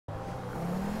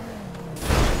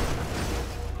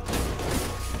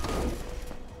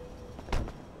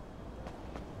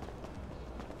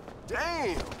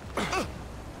Damn.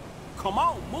 Come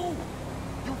on, move.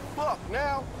 You fucked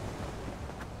now.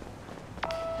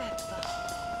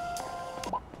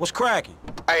 What's cracking?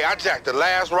 Hey, I jacked the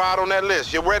last ride on that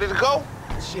list. You ready to go?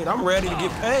 Shit, I'm ready to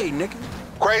get paid, nigga.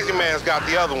 Crazy Man's got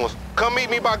the other ones. Come meet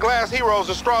me by Glass Heroes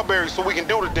and Strawberries so we can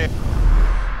do the damn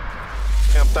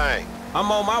thing. I'm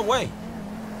on my way.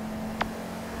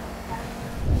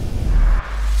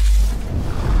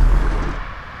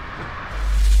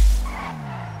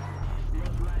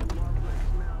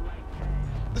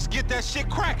 Let's get that shit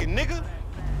cracking, nigga.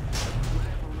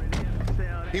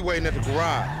 He waiting at the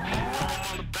garage.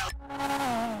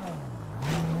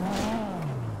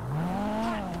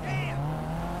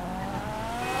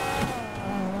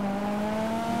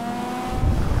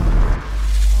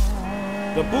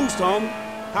 The boost, homie.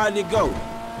 How'd it go?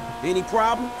 Any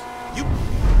problems? You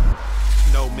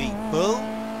know me, fool.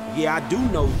 Yeah, I do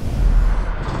know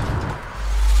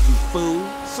you fool.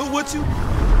 So what you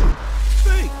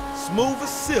think? Smooth as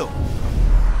silk.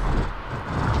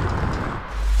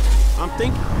 I'm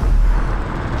thinking.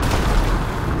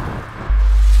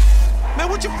 Man,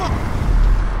 what you fuck?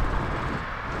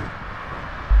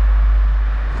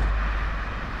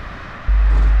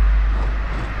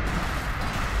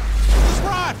 What's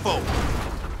ride for?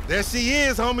 There she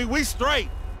is, homie. We straight.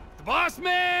 The boss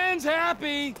man's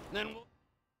happy. Then we'll...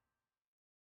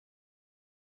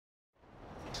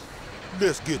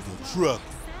 Let's get the truck.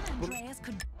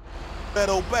 At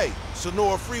Obey,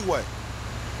 Sonora Freeway.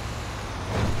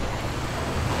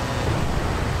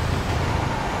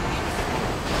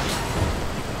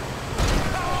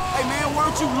 Hey, man,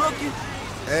 weren't you looking?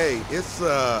 Hey, it's,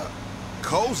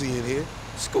 cozy in here.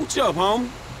 Scooch up, homie.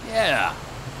 Yeah,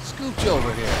 scooch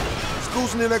over here.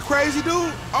 Scooching in that crazy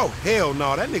dude? Oh, hell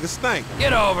no, that nigga stink.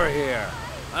 Get over here.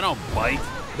 I don't bite.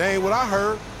 That ain't what I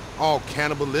heard. All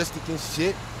cannibalistic and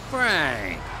shit.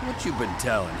 Frank, what you been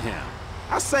telling him?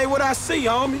 I say what I see,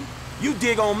 homie. You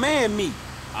dig on man meat.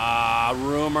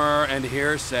 Rumor and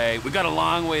hearsay. We got a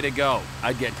long way to go.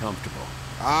 I'd get comfortable.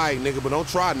 All right, nigga, but don't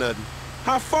try nothing.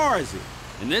 How far is it?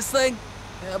 In this thing?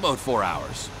 Yeah, about 4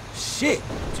 hours. Shit.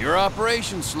 It's your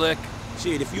operation, Slick.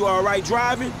 Shit, if you all right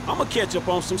driving, I'ma catch up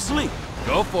on some sleep.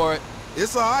 Go for it.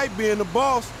 It's all right being the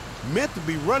boss. Meant to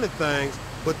be running things,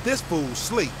 but this fool's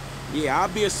sleep. Yeah, I'll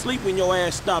be asleep when your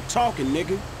ass stop talking,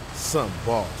 nigga. Some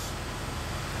boss.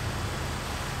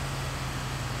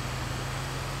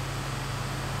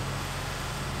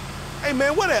 Hey,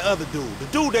 man, where that other dude? The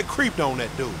dude that creeped on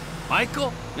that dude.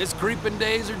 Michael, his creeping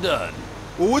days are done.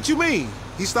 Well, what you mean?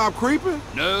 He stopped creeping?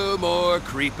 No more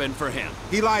creeping for him.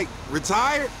 He, like,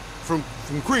 retired from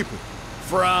creeping?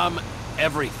 From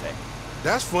everything.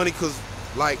 That's funny, because,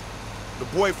 like, the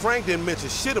boy Frank didn't mention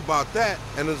shit about that,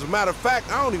 and as a matter of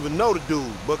fact, I don't even know the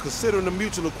dude, but considering the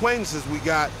mutual acquaintances we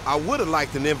got, I would have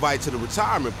liked an invite to the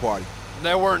retirement party.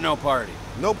 There weren't no party.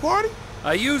 No party?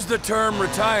 I used the term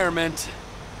retirement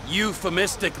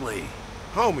euphemistically.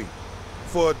 Homie,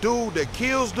 for a dude that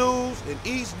kills dudes and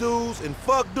eats dudes and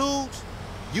fuck dudes,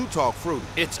 you talk fruity.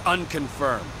 It's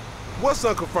unconfirmed. What's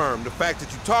unconfirmed? The fact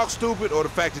that you talk stupid or the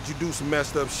fact that you do some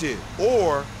messed up shit?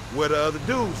 Or where the other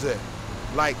dude's at?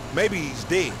 Like, maybe he's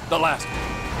dead. The last one.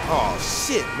 Oh,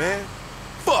 shit, man.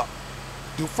 Fuck.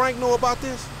 Do Frank know about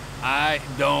this? I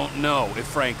don't know if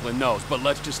Franklin knows, but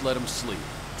let's just let him sleep.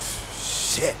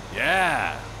 Shit.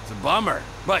 Yeah, it's a bummer.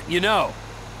 But you know,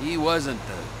 he wasn't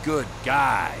the good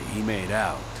guy he made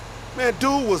out. Man,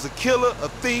 dude was a killer, a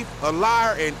thief, a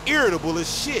liar, and irritable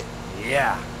as shit.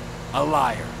 Yeah, a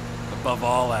liar. Above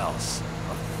all else,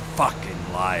 a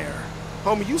fucking liar.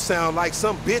 Homie, you sound like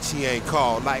some bitch he ain't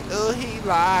called. Like, oh, he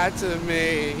lied to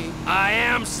me. I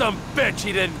am some bitch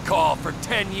he didn't call for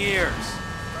 10 years.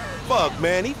 Fuck,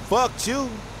 man, he fucked you.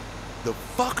 The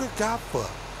fucker got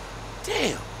fucked.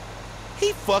 Damn,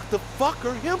 he fucked the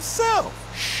fucker himself.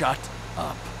 Shut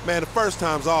up. Man, the first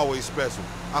time's always special.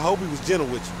 I hope he was gentle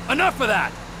with you. Enough of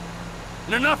that!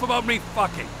 And enough about me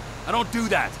fucking. I don't do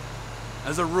that.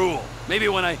 As a rule. Maybe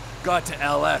when I got to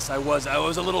LS, I was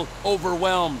a little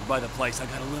overwhelmed by the place. I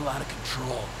got a little out of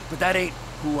control. But that ain't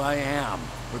who I am,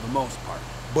 for the most part.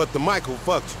 But the Michael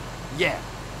fucked you. Yeah,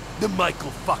 the Michael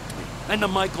fucked me. And the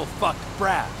Michael fucked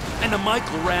Brad. And the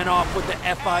Michael ran off with the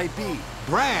FIB.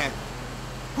 Brad?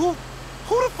 Who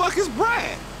the fuck is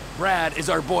Brad? Brad is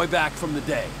our boy back from the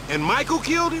day. And Michael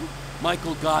killed him?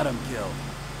 Michael got him killed.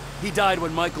 He died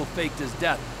when Michael faked his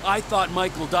death. I thought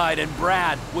Michael died and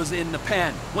Brad was in the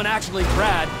pen, when actually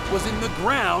Brad was in the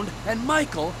ground and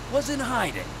Michael was in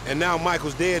hiding. And now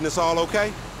Michael's dead and it's all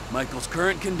okay? Michael's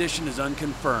current condition is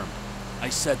unconfirmed. I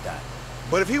said that.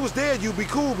 But if he was dead, you'd be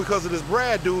cool because of this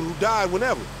Brad dude who died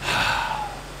whenever.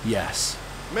 Yes.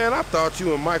 Man, I thought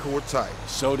you and Michael were tight.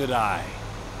 So did I.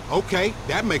 Okay,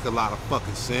 that make a lot of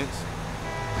fucking sense.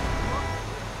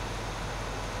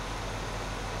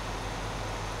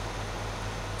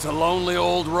 It's a lonely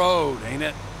old road, ain't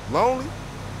it? Lonely?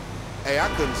 Hey, I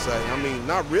couldn't say. I mean,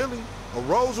 not really. A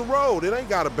road's a road. It ain't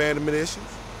got abandonment issues.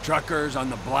 Truckers on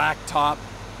the black top,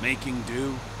 making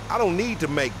do. I don't need to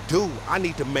make do. I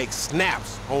need to make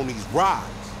snaps on these rides.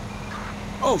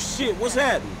 Oh shit, what's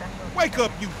happening? Wake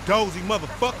up, you dozy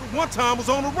motherfucker. One time was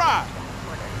on a ride.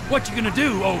 What you gonna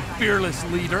do, oh fearless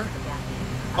leader?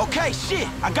 Okay, shit,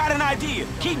 I got an idea.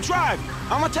 Keep driving.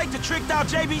 I'm gonna take the tricked out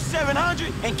JB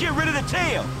 700 and get rid of the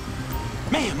tail.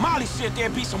 Man, Molly said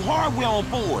there'd be some hardware on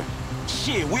board.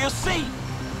 Shit, we'll see.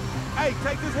 Hey,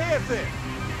 take this headset.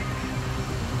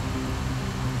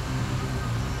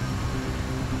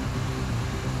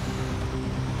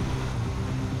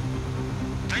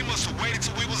 They must have waited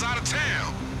till we was out of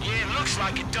town. Yeah, it looks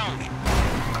like it, don't it?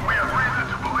 We have reason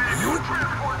to believe you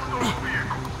transport stolen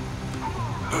vehicles.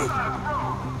 Move to the side of the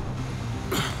road.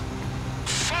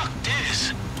 Fuck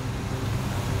this.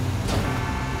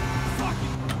 Fuck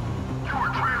it. You are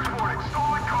transporting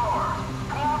stolen cars.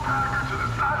 Pull the Packer to the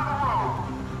side of the road.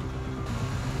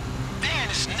 Man,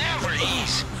 it's never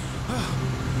easy.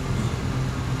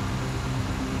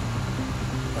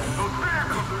 Those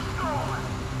vehicles are stolen.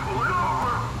 Pull it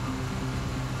over.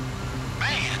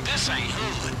 Man, this ain't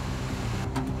hood.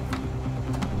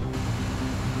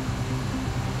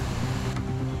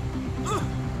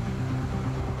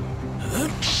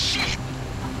 Shit!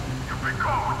 You've been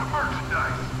caught with the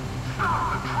merchandise. Stop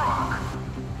the truck.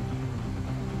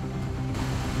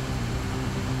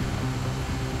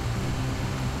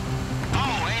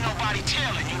 Oh, ain't nobody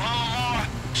telling you, huh, Laura?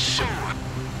 Sure.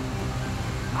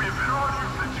 We have been on you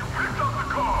since you picked up the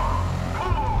car.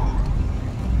 Pull over.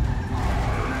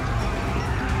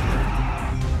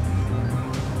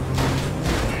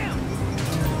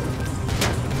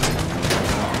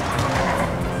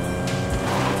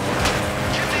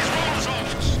 Get these rollers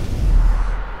off us.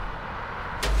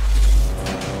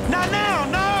 Not now,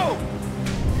 no!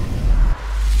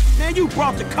 Man, you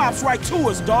brought the cops right to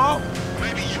us, dawg.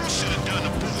 Maybe you should have done the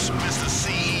boost, Mr.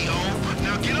 CEO.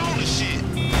 Now get on the shit.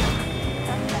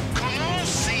 Come on,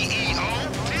 CEO.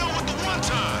 Deal with the one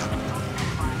time.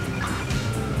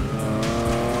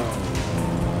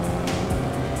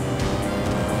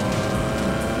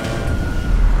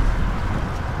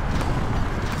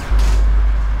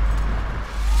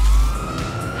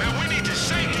 Man, we need to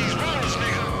shake these rollers,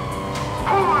 nigga.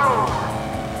 Pull it over.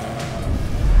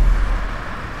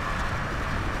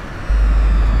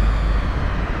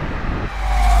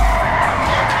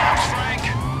 Cops, Frank.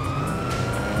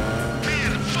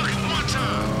 Man, fucking one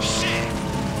time. Shit.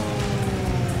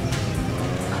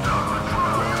 Stop the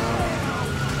truck.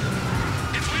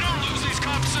 If we don't lose these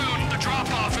cops soon, the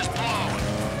drop-off is blown.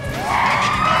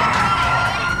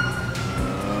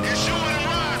 It's you and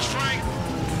Raj, Frank.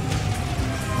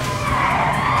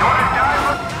 Got it, guys.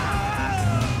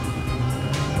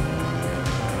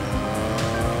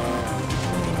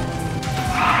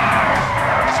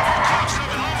 It's all cops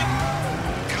coming, homie.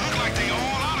 It look like they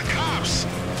all out of cops.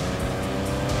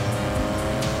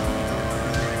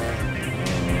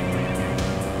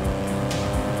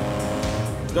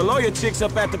 The lawyer chick's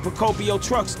up at the Procopio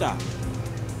truck stop.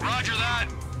 Roger that.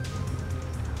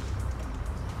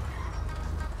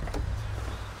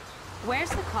 Where's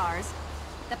the cars?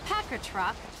 The Packer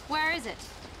truck? Where is it?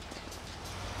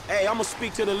 Hey, I'm gonna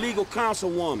speak to the legal counsel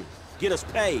woman. Get us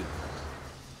paid.